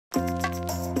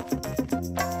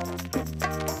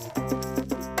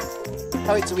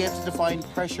All right, so we have to define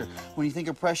pressure. When you think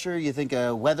of pressure, you think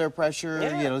of weather pressure,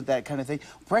 you know, that kind of thing.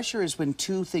 Pressure is when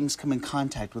two things come in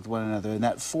contact with one another, and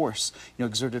that force, you know,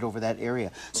 exerted over that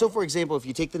area. So, for example, if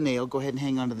you take the nail, go ahead and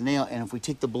hang on to the nail, and if we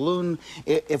take the balloon,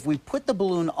 if we put the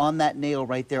balloon on that nail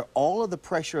right there, all of the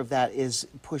pressure of that is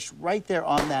pushed right there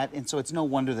on that, and so it's no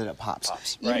wonder that it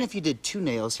pops. Even if you did two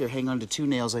nails, here, hang on to two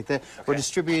nails like that, we're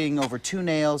distributing over two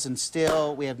nails, and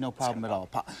still we have no problem at all.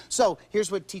 So,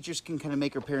 here's what teachers can kind of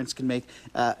make, or parents can make,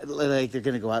 like they're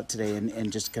going to go out today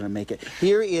and just kind of make it.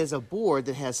 Here is a board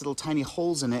that has little tiny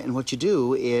holes in it, and what you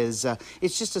do is,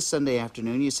 it's just a Sunday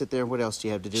afternoon. You sit there, what else do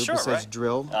you have to do besides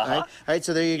drill? All right,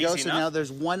 so there you go. So now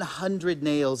there's 100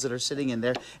 nails that are sitting in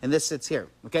there, and this sits here.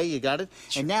 Okay, you got it?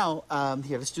 And now,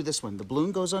 here, let's do this one. The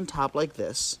balloon goes on top like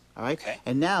this. All right,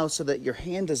 and now so that your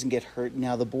hand doesn't get hurt,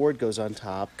 now the board goes on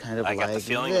top, kind of like this. I got the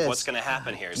feeling of what's going to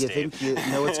happen here, Steve. You think you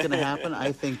know what's going to happen?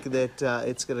 I think that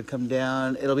it's going to come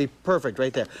down. It'll be perfect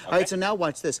right there. All right, so now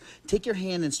watch this. Take your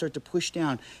hand and start to push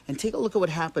down, and take a look at what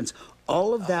happens.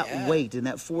 All of that weight and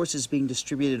that force is being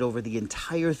distributed over the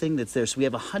entire thing that's there. So we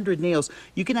have 100 nails.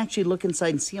 You can actually look inside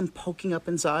and see them poking up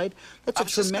inside. That's a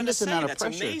tremendous amount of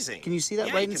pressure. That's amazing. Can you see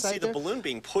that right inside there? You can see the balloon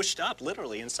being pushed up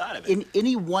literally inside of it. In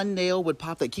any one nail would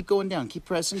pop that. Keep going down. Keep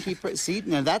pressing. See,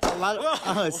 now that's a lot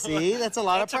of, see, that's a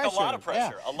lot of pressure. A lot of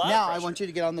pressure. Yeah. Now I want you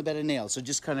to get on the bed of nails. So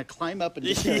just kind of climb up and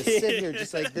just kind of sit here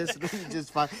just like this.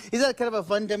 Just fine. Is that kind of a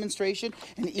fun demonstration?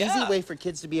 An easy way for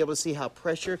kids to be able to see how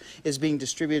pressure is being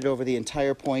distributed over the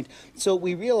entire point. So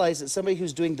we realize that somebody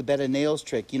who's doing the bed of nails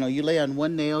trick, you know, you lay on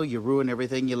one nail, you ruin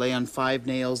everything. You lay on 5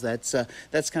 nails, that's kind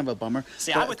of a bummer.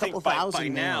 See, I would think by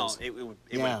now it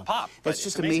would pop. It's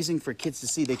just amazing for kids to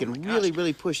see. They can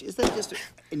really push. Is that just,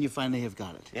 and you finally have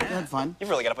got it. Yeah. Isn't that fun? You've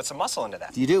really got to put some muscle into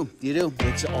that. You do.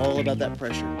 It's all about that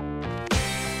pressure.